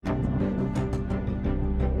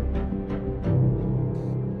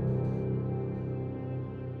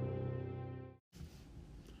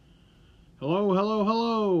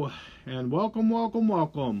and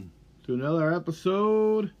welcome to another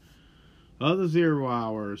episode of the 0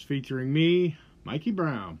 Hours featuring me, Mikey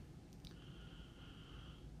Brown.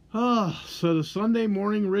 So the Sunday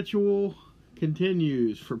morning ritual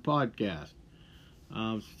continues for podcast.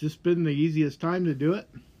 It's just been the easiest time to do it.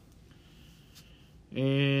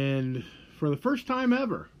 And for the first time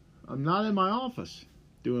ever, I'm not in my office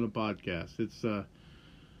doing a podcast. It's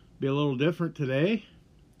be a little different today.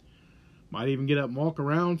 Might even get up and walk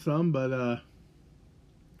around some, but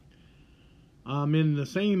I'm in the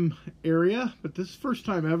same area, but this is the first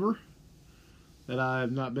time ever that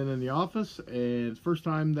I've not been in the office, and it's the first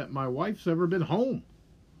time that my wife's ever been home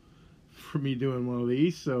for me doing one of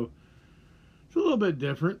these, so it's a little bit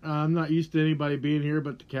different. I'm not used to anybody being here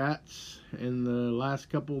but the cats and the last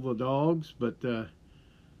couple of the dogs, but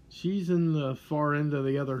she's in the far end of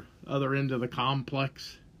the other end of the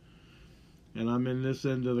complex. And I'm in this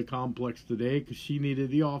end of the complex today because she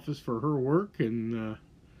needed the office for her work. And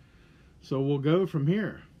so we'll go from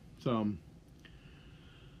here. So,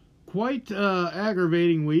 quite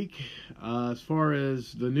aggravating week as far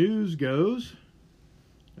as the news goes.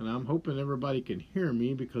 And I'm hoping everybody can hear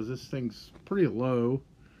me because this thing's pretty low.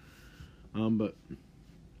 But,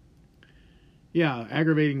 yeah,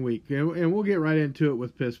 aggravating week. And we'll get right into it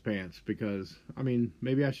with Piss Pants because, I mean,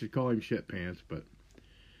 maybe I should call him Shit Pants, but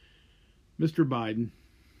Mr. Biden,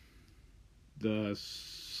 the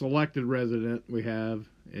selected resident we have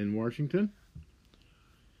in Washington.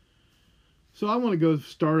 So I want to go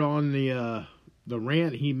start on the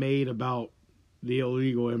rant he made about the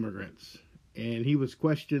illegal immigrants. And he was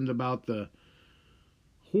questioned about the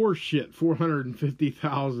horseshit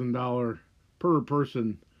 $450,000 per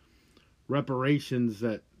person reparations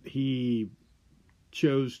that he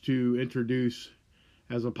chose to introduce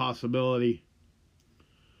as a possibility.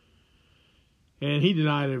 And he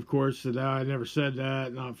denied it, of course, said, no, I never said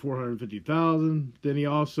that, not $450,000. Then he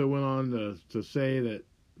also went on to say that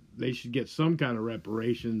they should get some kind of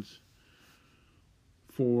reparations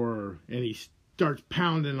and he starts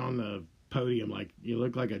pounding on the podium like, you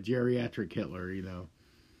look like a geriatric Hitler, you know,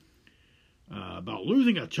 about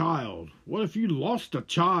losing a child. What if you lost a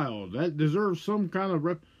child? That deserves some kind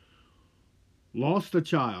of lost a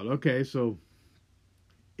child. Okay, so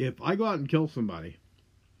if I go out and kill somebody,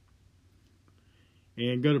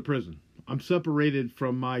 and go to prison, I'm separated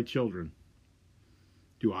from my children.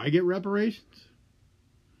 Do I get reparations?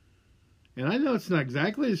 And I know it's not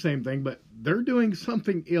exactly the same thing, but they're doing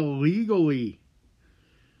something illegally.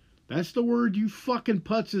 That's the word you fucking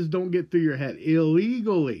putzes don't get through your head.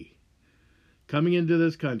 Illegally. Coming into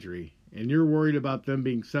this country, and you're worried about them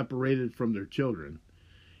being separated from their children.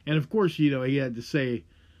 And of course, you know, he had to say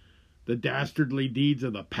the dastardly deeds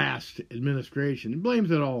of the past administration. He blames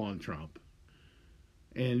it all on Trump.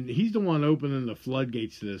 And he's the one opening the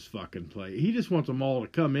floodgates to this fucking place. He just wants them all to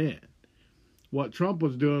come in. What Trump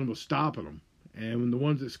was doing was stopping them. And when the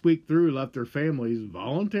ones that squeaked through left their families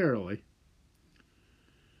voluntarily,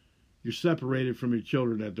 you're separated from your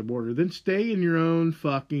children at the border. Then stay in your own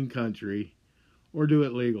fucking country or do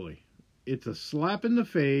it legally. It's a slap in the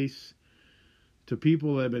face to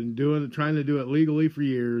people that have been trying to do it legally for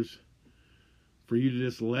years, for you to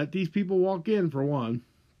just let these people walk in, for one.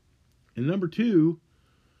 And number two,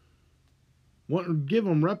 want to give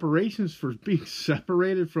them reparations for being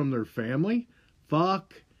separated from their family?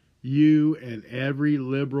 Fuck you and every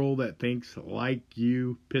liberal that thinks like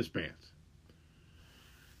you, piss pants.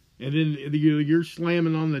 And then you're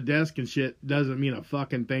slamming on the desk and shit doesn't mean a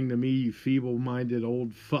fucking thing to me, you feeble-minded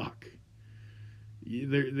old fuck.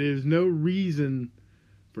 There's no reason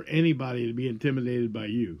for anybody to be intimidated by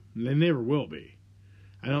you. And they never will be.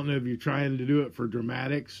 I don't know if you're trying to do it for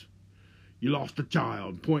dramatics. You lost a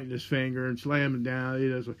child, pointing his finger and slamming down. You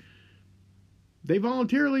know, they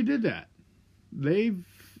voluntarily did that. They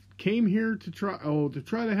came here to try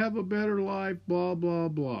to have a better life, blah, blah,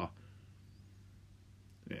 blah.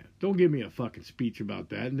 Yeah, don't give me a fucking speech about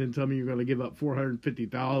that and then tell me you're going to give up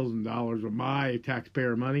 $450,000 of my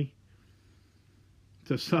taxpayer money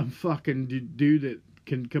to some fucking dude that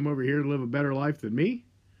can come over here and live a better life than me.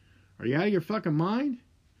 Are you out of your fucking mind?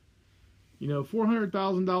 You know,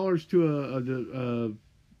 $400,000 to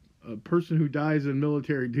a person who dies in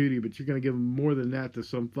military duty, but you're going to give them more than that to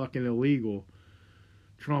some fucking illegal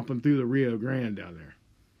tromping through the Rio Grande down there.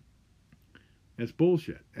 That's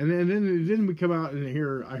bullshit. And then we come out and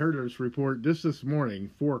here, I heard this report this morning,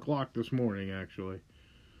 4 o'clock this morning actually,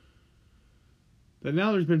 that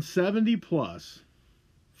now there's been 70 plus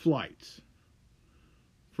flights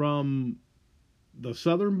from the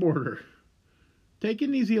southern border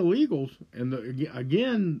taking these illegals, and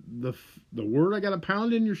again, the word I got to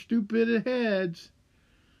pound in your stupid heads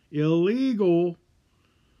illegal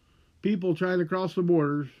people trying to cross the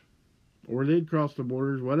borders, or they'd cross the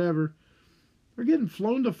borders, whatever, they're getting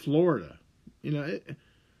flown to Florida. You know,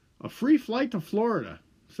 a free flight to Florida.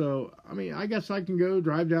 So, I mean, I guess I can go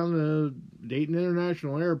drive down to Dayton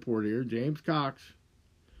International Airport here, James Cox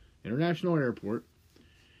International Airport,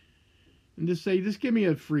 and just say, just give me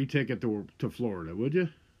a free ticket to Florida, would you?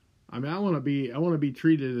 I mean, I want to be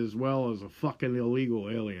treated as well as a fucking illegal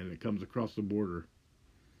alien that comes across the border.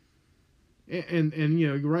 And you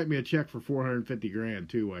know, you write me a check for $450,000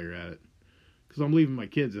 too while you're at it, because I'm leaving my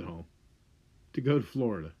kids at home to go to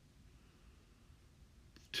Florida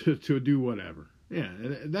to do whatever. Yeah,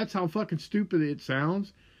 and that's how fucking stupid it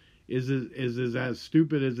sounds. Is as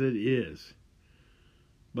stupid as it is.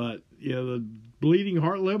 But you know, the bleeding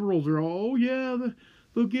heart liberals are all, oh yeah,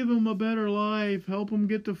 they'll give them a better life, help them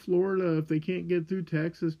get to Florida if they can't get through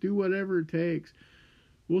Texas, do whatever it takes.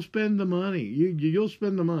 We'll spend the money. You'll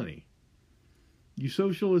spend the money. You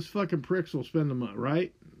socialist fucking pricks will spend the money,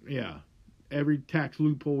 right? Yeah. Every tax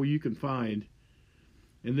loophole you can find.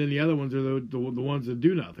 And then the other ones are the ones that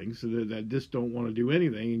do nothing, so that just don't want to do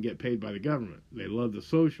anything and get paid by the government. They love the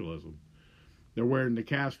socialism. They're wearing the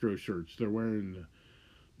Castro shirts. They're wearing the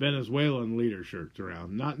Venezuelan leader shirts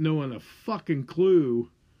around, not knowing a fucking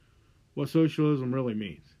clue what socialism really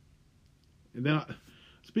means. And then,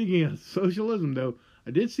 speaking of socialism, though,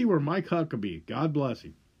 I did see where Mike Huckabee, God bless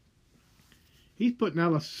him, he's putting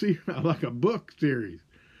out like a book series.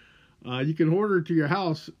 You can order to your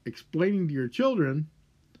house explaining to your children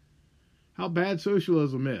how bad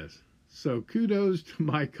socialism is. So kudos to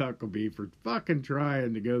Mike Huckabee for fucking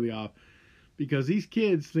trying to go the off, because these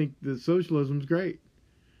kids think that socialism's great.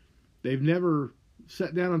 They've never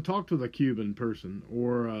sat down and talked with a Cuban person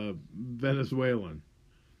or a Venezuelan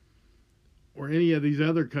or any of these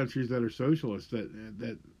other countries that are socialist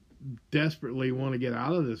that desperately want to get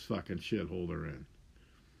out of this fucking shithole they're in.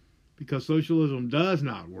 Because socialism does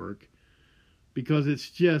not work, because it's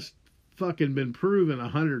just fucking been proven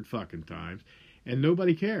 100 fucking times, and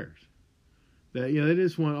nobody cares. That, you know, they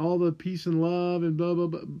just want all the peace and love and blah blah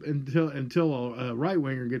blah until a right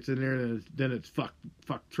winger gets in there, and then it's fuck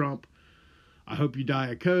Trump. I hope you die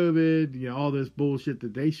of COVID. You know, all this bullshit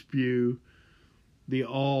that they spew, the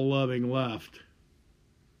all loving left,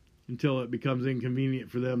 until it becomes inconvenient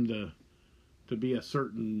for them to be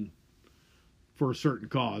for a certain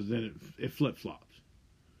cause. Then it flip flops.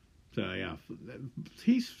 So yeah,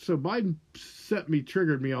 Biden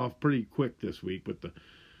triggered me off pretty quick this week with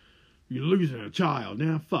you're losing a child.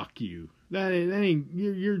 Now fuck you. That ain't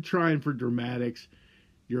you're trying for dramatics.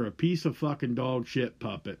 You're a piece of fucking dog shit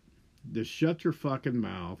puppet. Just shut your fucking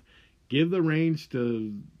mouth. Give the reins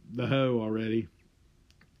to the hoe already,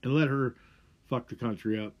 and let her fuck the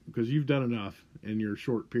country up, because you've done enough in your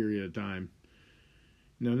short period of time.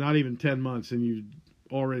 You know, not even 10 months, and you've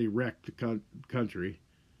already wrecked the country.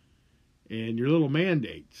 And your little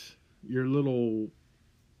mandates, your little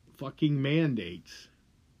fucking mandates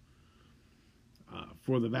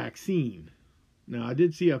for the vaccine. Now, I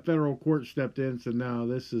did see a federal court stepped in and said, no,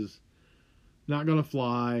 this is not going to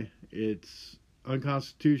fly. It's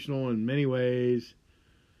unconstitutional in many ways.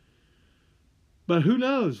 But who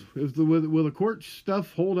knows? Will the court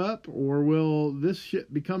stuff hold up, or will this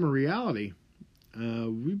shit become a reality?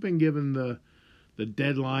 We've been given the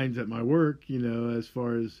deadlines at my work, you know, as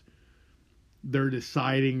far as they're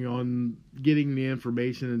deciding on getting the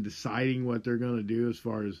information and deciding what they're going to do as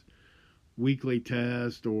far as weekly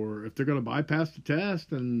test, or if they're going to bypass the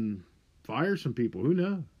test and fire some people. Who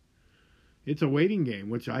knows? It's a waiting game,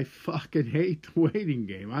 which I fucking hate the waiting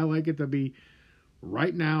game. I like it to be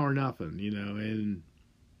right now or nothing, you know. And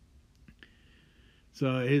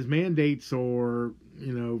so his mandates are,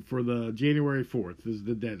 you know, for the January 4th is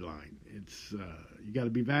the deadline. It's you got to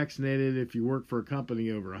be vaccinated if you work for a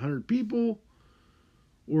company over 100 people,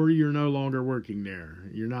 or you're no longer working there.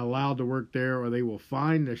 You're not allowed to work there, or they will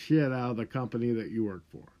fine the shit out of the company that you work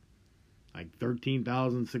for. Like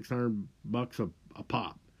 $13,600 a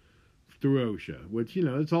pop through OSHA, which, you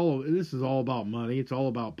know, this is all about money. It's all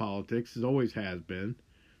about politics. It always has been.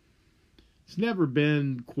 It's never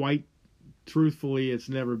been quite, truthfully, it's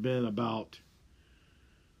never been about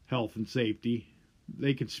health and safety.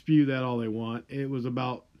 They can spew that all they want. It was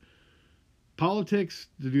about politics,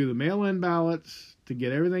 to do the mail-in ballots, to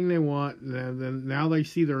get everything they want. And then now they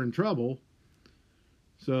see they're in trouble,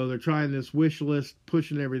 so they're trying this wish list,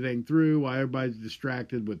 pushing everything through while everybody's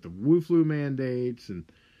distracted with the Wu flu mandates and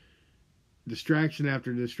distraction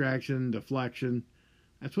after distraction, deflection.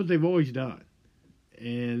 That's what they've always done.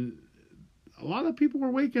 And a lot of people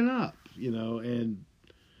are waking up, you know, and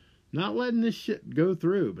not letting this shit go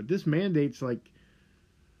through. But this mandate's like,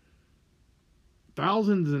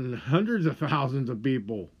 thousands and hundreds of thousands of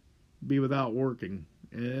people be without working.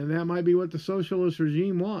 And that might be what the socialist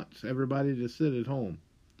regime wants, everybody to sit at home.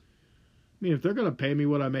 I mean, if they're going to pay me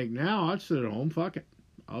what I make now, I'd sit at home. Fuck it.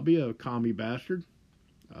 I'll be a commie bastard.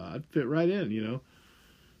 I'd fit right in, you know.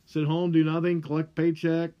 Sit home, do nothing, collect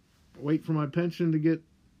paycheck, wait for my pension to get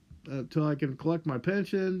till I can collect my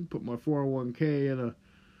pension, put my 401k in a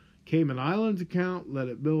Cayman Islands account, let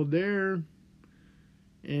it build there,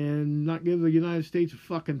 and not give the United States a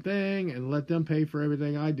fucking thing, and let them pay for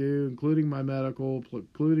everything I do, including my medical,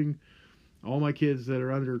 including all my kids that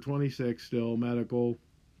are under 26 still, medical.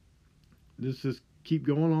 Just keep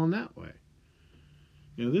going on that way.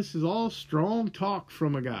 You know, this is all strong talk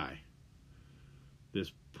from a guy.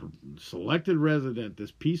 This selected resident,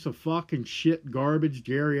 this piece of fucking shit, garbage,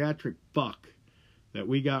 geriatric fuck that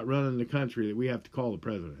we got running the country that we have to call the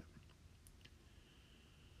president.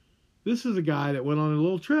 This is a guy that went on a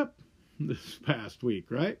little trip this past week,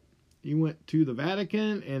 right? He went to the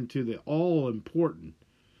Vatican and to the all-important,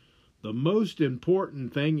 the most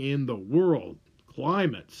important thing in the world,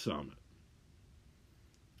 climate summit.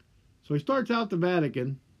 So he starts out the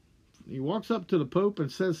Vatican. He walks up to the Pope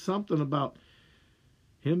and says something about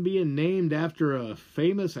him being named after a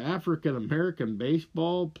famous African-American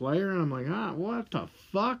baseball player. And I'm like, what the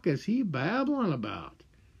fuck is he babbling about?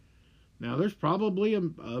 Now, there's probably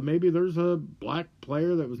maybe there's a black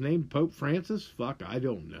player that was named Pope Francis. Fuck, I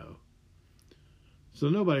don't know. So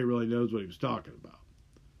nobody really knows what he was talking about.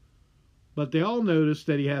 But they all noticed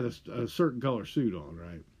that he had a certain color suit on,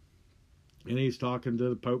 right? And he's talking to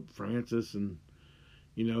the Pope Francis and,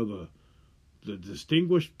 you know, the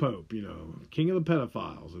distinguished Pope, you know, king of the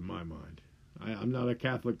pedophiles in my mind. I'm not a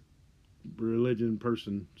Catholic religion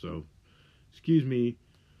person, so excuse me.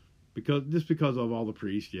 Because of all the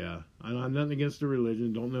priests, yeah. I'm nothing against the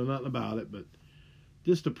religion, don't know nothing about it, but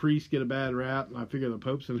just the priests get a bad rap, and I figure the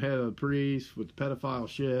Pope's the head of the priests with the pedophile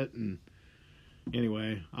shit, and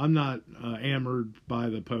anyway, I'm not enamored by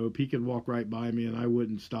the Pope. He could walk right by me, and I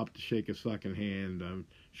wouldn't stop to shake his fucking hand. I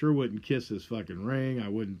sure wouldn't kiss his fucking ring. I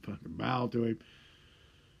wouldn't fucking bow to him.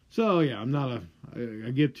 So, yeah,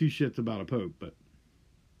 I give two shits about a Pope, but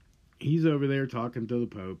he's over there talking to the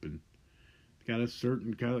Pope, and got a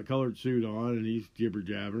certain colored suit on, and he's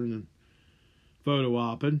jibber-jabbering and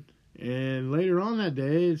photo-opping. And later on that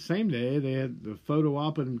day, same day, they had the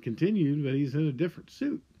photo-opping continued, but he's in a different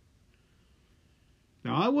suit.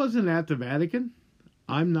 Now, I wasn't at the Vatican.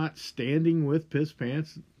 I'm not standing with piss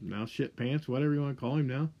pants, now shit pants, whatever you want to call him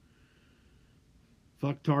now.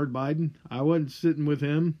 Fucktard Biden. I wasn't sitting with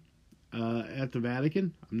him at the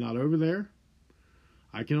Vatican. I'm not over there.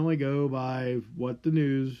 I can only go by what the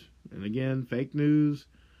news, and again, fake news,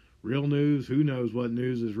 real news, who knows what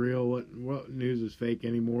news is real, what news is fake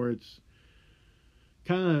anymore. It's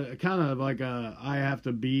kind of like a I have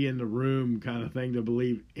to be in the room kind of thing to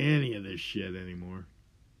believe any of this shit anymore.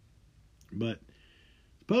 But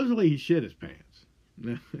supposedly he shit his pants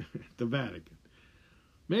at the Vatican.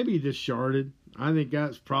 Maybe he just sharted. I think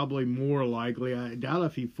that's probably more likely. I doubt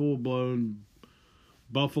if he full-blown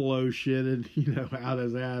buffalo shitted, you know, out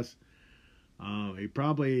his ass. He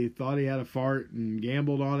probably thought he had a fart and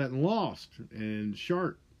gambled on it and lost and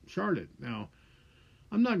sharted. Now,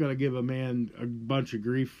 I'm not going to give a man a bunch of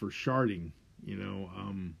grief for sharting. You know,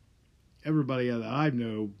 everybody that I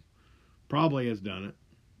know probably has done it.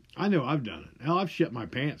 I know I've done it. Hell, I've shit my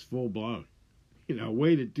pants full blown. You know,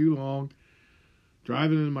 waited too long,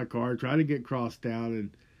 driving in my car, trying to get crossed out,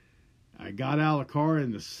 and I got out of the car,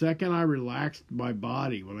 and the second I relaxed my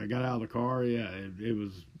body when I got out of the car, yeah, it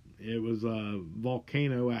was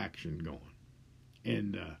volcano action going.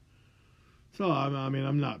 And so, I mean,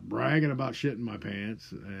 I'm not bragging about shitting my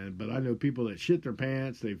pants, but I know people that shit their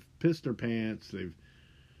pants, they've pissed their pants, they've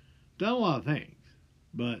done a lot of things.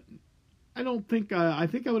 But I don't think, I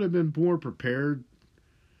think I would have been more prepared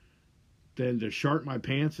than to shart my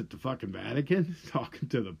pants at the fucking Vatican, talking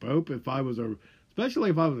to the Pope, especially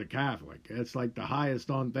if I was a Catholic. It's like the highest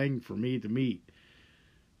on thing for me to meet.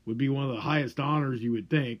 Would be one of the highest honors you would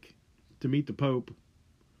think, to meet the Pope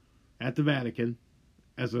at the Vatican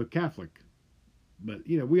as a Catholic. But,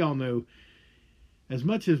 you know, we all know, as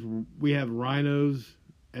much as we have rhinos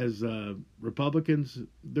as Republicans,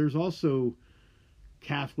 there's also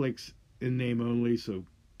Catholics in name only, so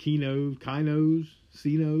Kinos,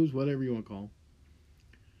 Cinos, whatever you want to call them.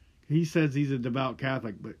 He says he's a devout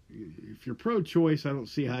Catholic, but if you're pro-choice, I don't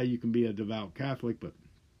see how you can be a devout Catholic, but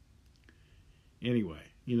anyway,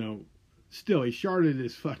 you know, still, he sharted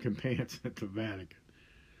his fucking pants at the Vatican.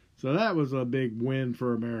 So that was a big win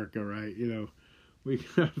for America, right? You know, we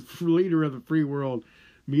got the leader of the free world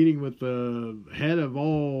meeting with the head of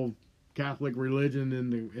all Catholic religion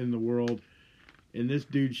in the world, and this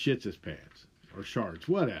dude shits his pants or sharts,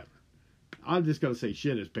 whatever. I'm just gonna say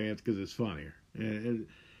shit his pants because it's funnier, and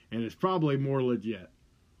it's probably more legit.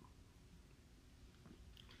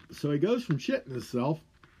 So he goes from shitting himself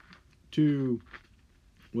to,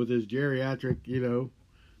 with his geriatric,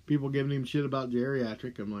 people giving him shit about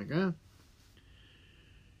geriatric. I'm like,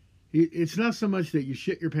 it's not so much that you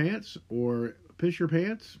shit your pants or piss your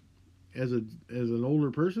pants as an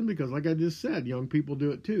older person, because like I just said, young people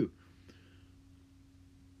do it too.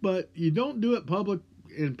 But you don't do it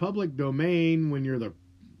in public domain when you're the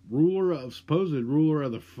supposed ruler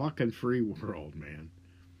of the fucking free world, man.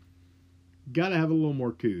 Got to have a little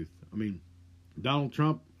more couth. I mean, Donald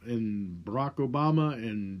Trump and Barack Obama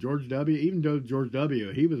and George W., even though George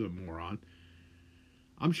W., he was a moron,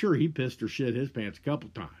 I'm sure he pissed or shit his pants a couple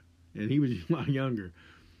times, and he was a lot younger.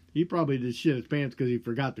 He probably did shit his pants because he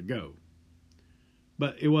forgot to go.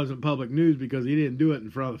 But it wasn't public news because he didn't do it in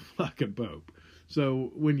front of the fucking Pope.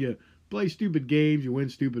 So when you play stupid games, you win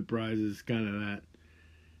stupid prizes, kind of that.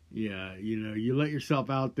 Yeah, you let yourself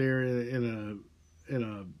out there in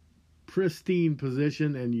a pristine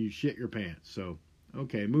position and you shit your pants. So,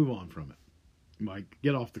 okay, move on from it. Mike,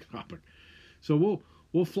 get off the topic. So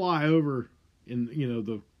we'll fly over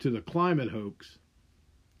to the climate hoax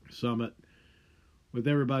summit with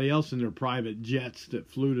everybody else in their private jets that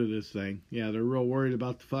flew to this thing. Yeah, they're real worried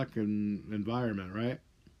about the fucking environment, right?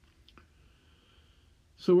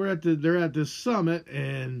 So they're at this summit,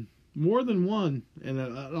 and more than one, and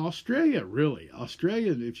Australia,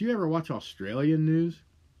 if you ever watch Australian news,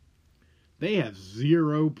 they have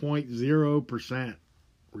 0.0%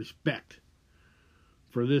 respect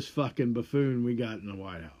for this fucking buffoon we got in the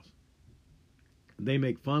White House. They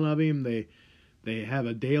make fun of him. They have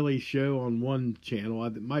a daily show on one channel.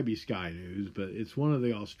 It might be Sky News, but it's one of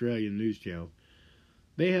the Australian news channels.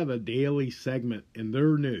 They have a daily segment in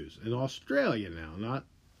their news, in Australia now, not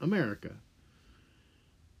America,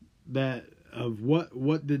 that of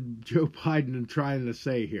what did Joe Biden trying to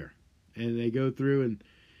say here. And they go through and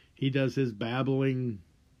he does his babbling,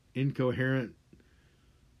 incoherent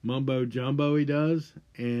mumbo jumbo he does,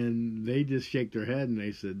 and they just shake their head and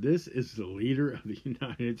they said, this is the leader of the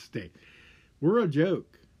United States. We're a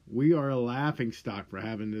joke. We are a laughing stock for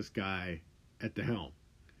having this guy at the helm.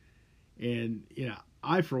 And,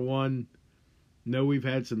 I, for one, know we've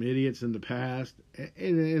had some idiots in the past.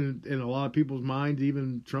 And in a lot of people's minds,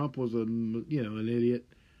 even Trump was an idiot.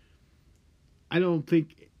 I don't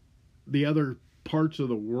think the other parts of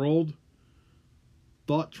the world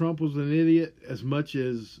thought Trump was an idiot as much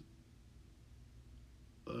as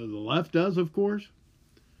the left does, of course.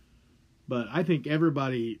 But I think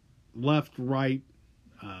everybody, left, right,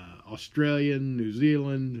 Australian, New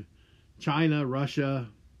Zealand, China, Russia,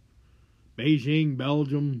 Beijing,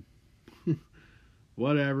 Belgium,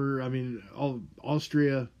 whatever. I mean,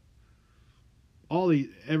 Austria,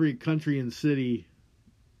 every country and city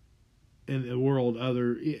in the world,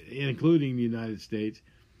 including the United States,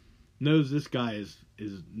 knows this guy is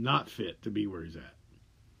not fit to be where he's at.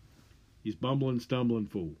 He's bumbling, stumbling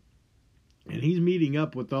fool, and he's meeting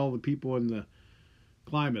up with all the people in the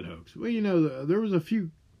climate hoax. Well, there was a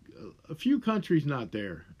few countries not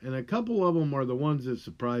there, and a couple of them are the ones that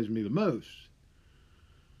surprised me the most,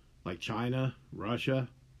 like China, Russia.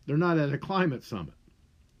 They're not at a climate summit,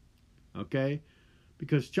 okay?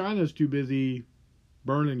 Because China's too busy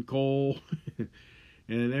burning coal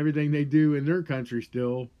and everything they do in their country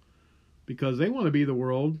still, because they want to be the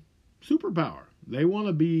world superpower. They want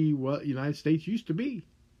to be what the United States used to be,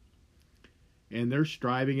 and they're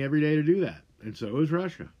striving every day to do that. And so is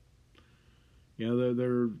Russia.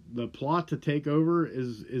 The plot to take over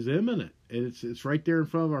is imminent. It's right there in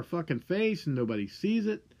front of our fucking face, and nobody sees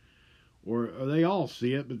it, or they all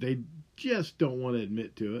see it, but they just don't want to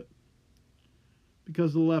admit to it,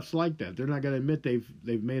 because the left's like that. They're not going to admit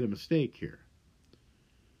they've made a mistake here.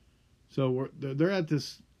 So they're at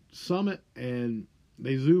this summit, and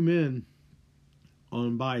they zoom in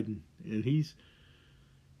on Biden, and he's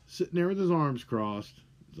sitting there with his arms crossed,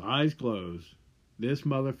 his eyes closed. This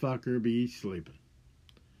motherfucker be sleeping.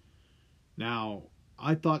 Now,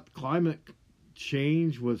 I thought climate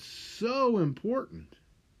change was so important.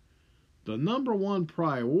 The number one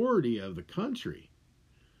priority of the country.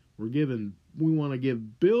 We want to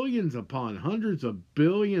give billions upon hundreds of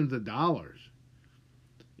billions of dollars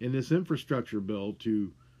in this infrastructure bill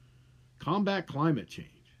to combat climate change.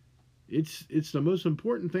 It's the most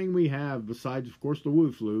important thing we have, besides, of course, the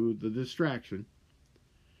Wu flu, the distraction.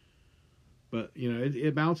 But,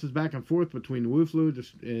 it bounces back and forth between the Wu flu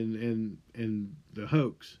and the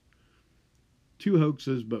hoax two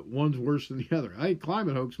hoaxes, but one's worse than the other. I think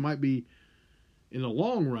climate hoax might be, in the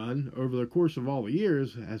long run, over the course of all the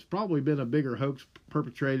years, has probably been a bigger hoax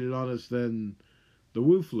perpetrated on us than the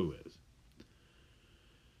Wu flu is.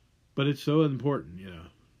 But it's so important, you know.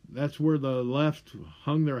 That's where the left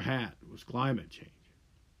hung their hat, was climate change.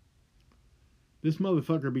 This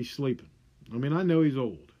motherfucker be sleeping. I mean, I know he's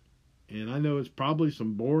old. And I know it's probably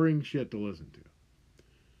some boring shit to listen to.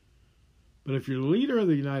 But if you're the leader of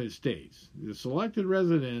the United States, the selected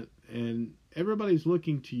resident, and everybody's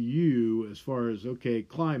looking to you as far as, okay,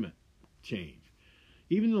 climate change.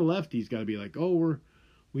 Even the lefties got to be like, oh,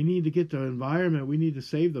 we need to get the environment. We need to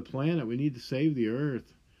save the planet. We need to save the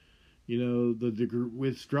earth. You know,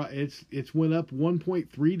 it's went up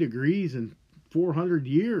 1.3 degrees in 400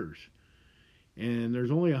 years. And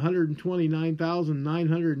there's only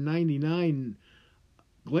 129,999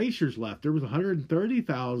 glaciers left. There was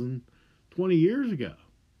 130,000 20 years ago.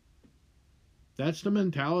 That's the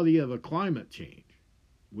mentality of a climate change,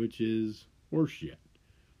 which is horseshit.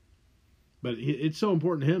 But it's so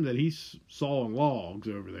important to him that he's sawing logs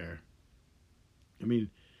over there. I mean,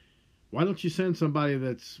 why don't you send somebody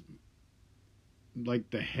that's like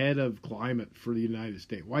the head of climate for the United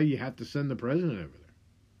States? Why do you have to send the president over there?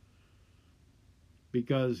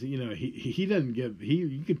 Because, you know, he doesn't give,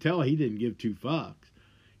 you can tell he didn't give two fucks.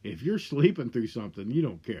 If you're sleeping through something, you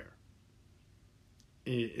don't care.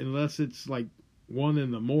 Unless it's like 1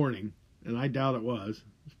 in the morning, and I doubt it was.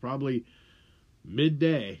 It's probably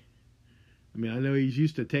midday. I mean, I know he's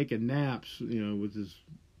used to taking naps, you know, with his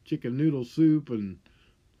chicken noodle soup and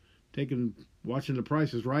watching The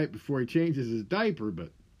Price is Right before he changes his diaper,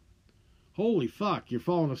 but holy fuck, you're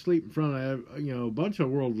falling asleep in front of, you know, a bunch of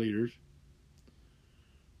world leaders.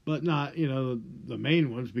 But not, you know, the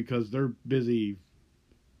main ones, because they're busy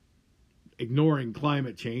ignoring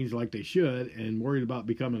climate change like they should and worried about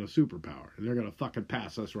becoming a superpower. And they're going to fucking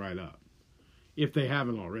pass us right up. If they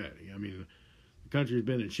haven't already. I mean, the country's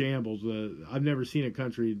been in shambles. I've never seen a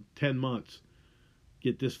country 10 months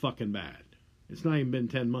get this fucking bad. It's not even been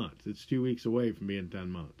 10 months. It's 2 weeks away from being 10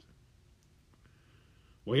 months.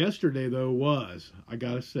 Well, yesterday, though, was, I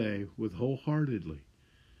got to say, with wholeheartedly,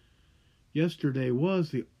 yesterday was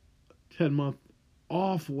the 10-month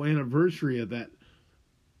awful anniversary of that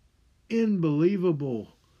unbelievable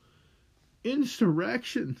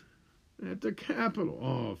insurrection at the Capitol.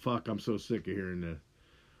 Oh, fuck, I'm so sick of hearing this.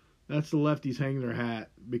 That's the lefties hanging their hat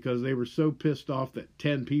because they were so pissed off that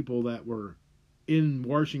 10 people that were in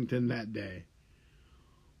Washington that day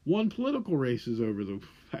won political races over the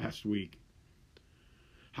past week.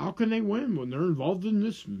 How can they win when they're involved in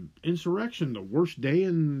this insurrection, the worst day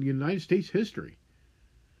in United States history?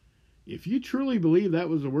 If you truly believe that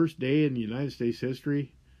was the worst day in United States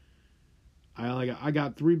history, I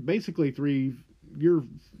got four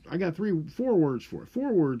words for it.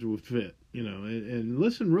 4 words would fit, you know, and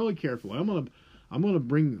listen really carefully. I'm gonna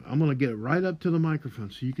get it right up to the microphone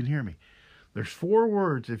so you can hear me. There's 4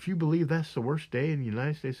 words. If you believe that's the worst day in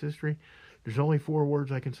United States history, there's only 4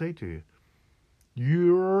 words I can say to you.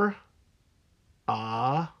 You're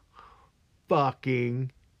a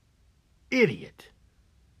fucking idiot.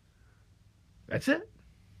 That's it.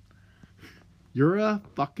 You're a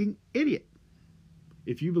fucking idiot.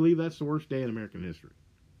 If you believe that's the worst day in American history.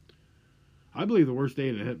 I believe the worst day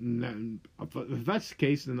if that's the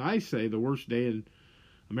case, then I say the worst day in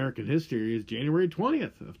American history is January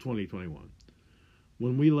 20th of 2021.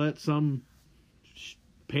 When we let some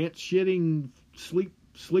pants-shitting,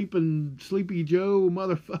 sleeping Sleepy Joe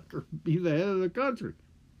motherfucker be the head of the country.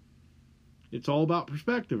 It's all about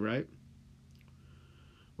perspective, right?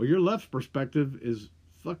 Well, your left's perspective is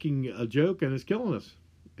fucking a joke and it's killing us.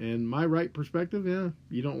 And my right perspective, yeah,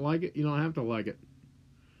 you don't like it, you don't have to like it.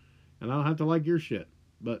 And I don't have to like your shit.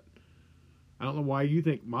 But I don't know why you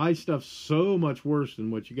think my stuff's so much worse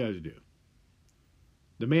than what you guys do.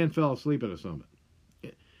 The man fell asleep at a summit.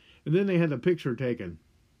 And then they had a picture taken.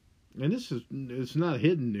 And it's not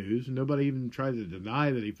hidden news. Nobody even tried to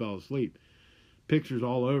deny that he fell asleep. Pictures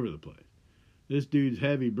all over the place. This dude's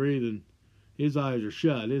heavy breathing. His eyes are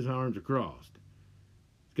shut. His arms are crossed.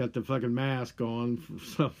 He's got the fucking mask on for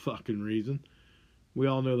some fucking reason. We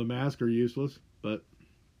all know the masks are useless, but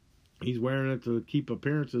he's wearing it to keep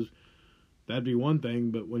appearances. That'd be one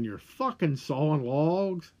thing, but when you're fucking sawing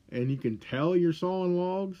logs, and you can tell you're sawing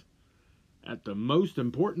logs at the most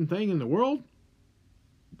important thing in the world,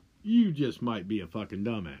 you just might be a fucking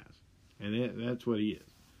dumbass. And that's what he is.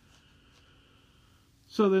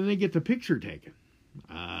 So then they get the picture taken.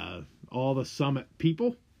 All the summit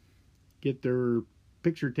people get their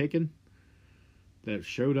picture taken that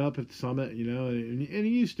showed up at the summit, you know. And it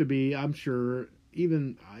used to be, I'm sure,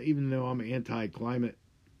 even though I'm an anti-climate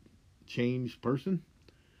change person,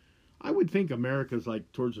 I would think America's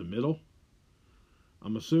like towards the middle.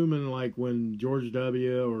 I'm assuming like when George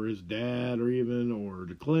W. or his dad or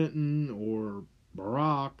the Clinton or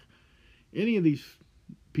Barack, any of these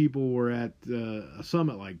people were at a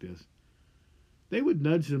summit like this, they would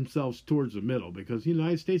nudge themselves towards the middle because the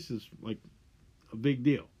United States is like a big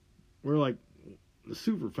deal. We're like the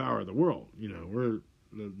superpower of the world. We're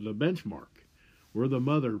the benchmark. We're the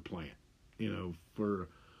mother plant. For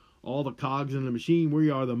all the cogs in the machine, we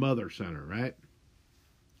are the mother center, right?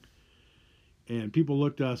 And people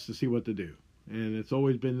look to us to see what to do. And it's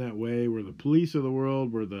always been that way. We're the police of the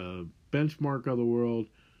world. We're the benchmark of the world.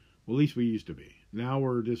 Well, at least we used to be. Now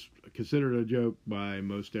we're just considered a joke by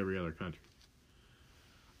most every other country.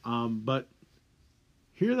 But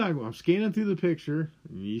here I'm scanning through the picture,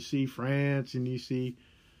 and you see France, and you see,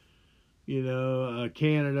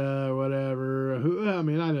 Canada or whatever. I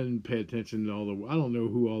didn't pay attention to I don't know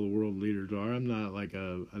who all the world leaders are. I'm not like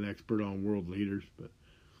an expert on world leaders, but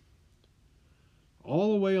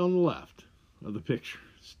all the way on the left of the picture,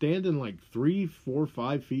 standing like 3, 4,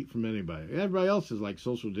 5 feet from anybody. Everybody else is like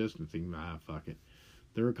social distancing. Nah, fuck it.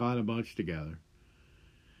 They're kind of bunched together.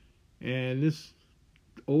 And this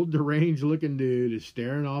old deranged looking dude is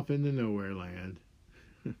staring off into nowhere land.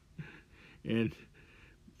 And,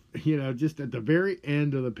 just at the very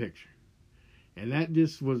end of the picture. And that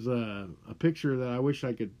just was a picture that I wish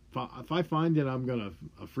I could, if I find it, I'm going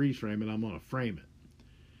to freeze frame it. I'm going to frame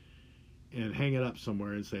it and hang it up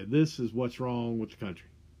somewhere and say, this is what's wrong with the country,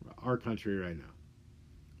 our country right now.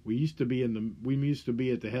 We used to be at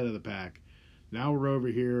the head of the pack. Now we're over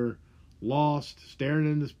here, lost, staring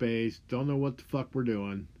into space, don't know what the fuck we're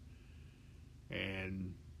doing,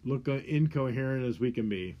 and look incoherent as we can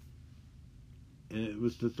be. And it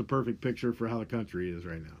was just the perfect picture for how the country is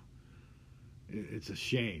right now. It's a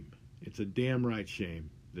shame. It's a damn right shame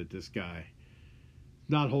that this guy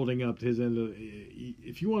not holding up to his end of.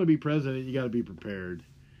 If you want to be president, you got to be prepared.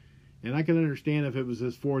 And I can understand if it was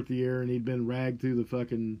his 4th year and he'd been dragged through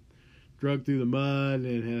the mud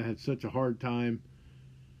and had such a hard time.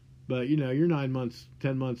 But you're 9 months,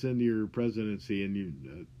 10 months into your presidency, and you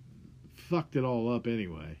fucked it all up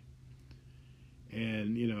anyway.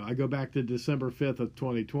 And I go back to December 5th of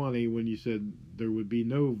 2020 when you said there would be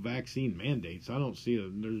no vaccine mandates. I don't see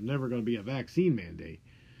there's never going to be a vaccine mandate.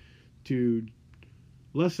 To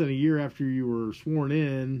less than a year after you were sworn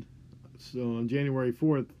in, so on January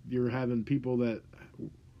 4th, you're having people that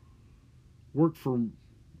work for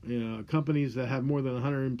companies that have more than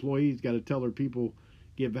 100 employees got to tell their people,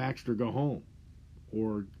 get vaxxed or go home,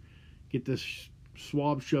 or get this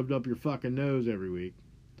swab shoved up your fucking nose every week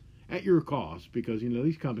at your cost, because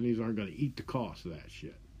these companies aren't going to eat the cost of that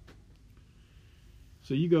shit.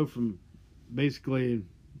 So you go from basically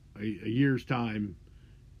a year's time,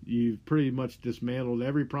 you've pretty much dismantled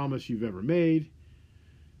every promise you've ever made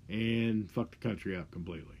and fucked the country up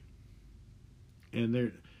completely. And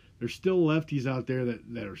there's still lefties out there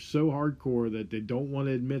that are so hardcore that they don't want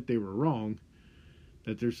to admit they were wrong,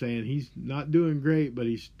 that they're saying he's not doing great, but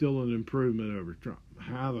he's still an improvement over Trump.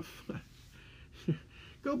 How the fuck?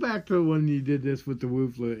 Go back to when you did this with the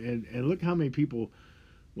Wu flu, and look how many people.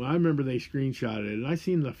 Well, I remember they screenshotted it, and I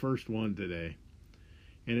seen the first one today,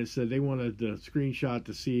 and it said they wanted the screenshot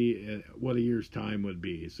to see what a year's time would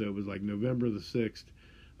be. So it was like November the 6th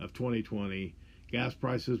of 2020. Gas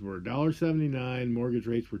prices were $1.79. Mortgage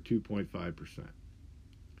rates were 2.5%.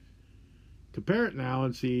 Compare it now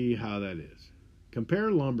and see how that is.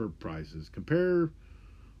 Compare lumber prices. Compare,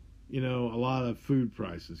 a lot of food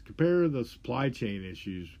prices. Compare the supply chain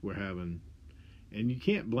issues we're having. And you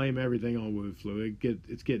can't blame everything on Wu flu.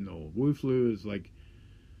 It's getting old. Wu flu is like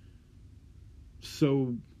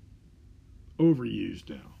so overused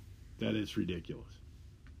now that it's ridiculous.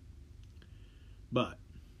 But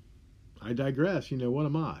I digress. What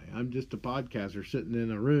am I? I'm just a podcaster sitting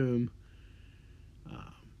in a room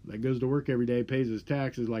that goes to work every day, pays his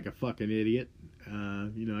taxes like a fucking idiot.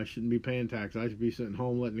 I shouldn't be paying taxes. I should be sitting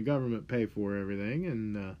home letting the government pay for everything.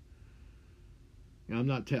 And I'm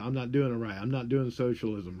not doing it right. I'm not doing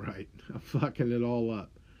socialism right. I'm fucking it all up.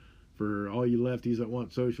 For all you lefties that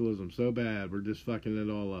want socialism so bad, we're just fucking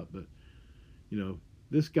it all up. But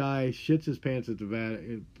this guy shits his pants at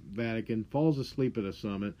the Vatican, falls asleep at a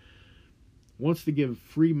summit, wants to give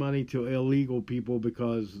free money to illegal people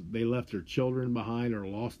because they left their children behind or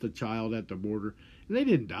lost a child at the border. And they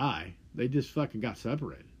didn't die. They just fucking got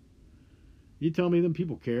separated. You tell me them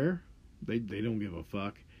people care? They don't give a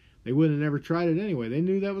fuck. They would have never tried it anyway. They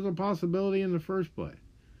knew that was a possibility in the first place.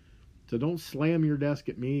 So don't slam your desk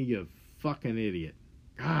at me, you fucking idiot.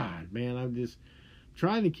 God, man,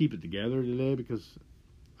 trying to keep it together today because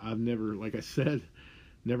I've never, like I said,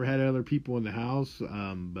 never had other people in the house.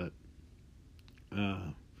 But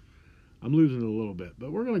I'm losing it a little bit.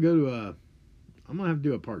 But we're going to go to I'm going to have to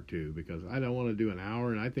do a part 2 because I don't want to do an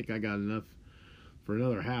hour, and I think I got enough for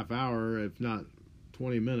another half hour, if not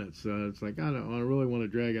 20 minutes. It's like I really want to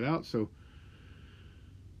drag it out. So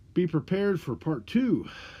be prepared for part 2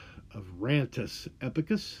 of Rantus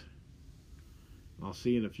Epicus. I'll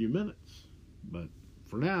see you in a few minutes. But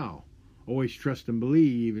for now, always trust and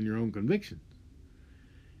believe in your own convictions.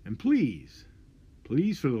 And please,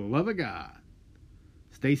 please, for the love of God,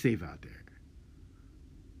 stay safe out there.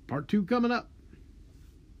 Part 2 coming up.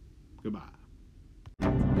 Goodbye.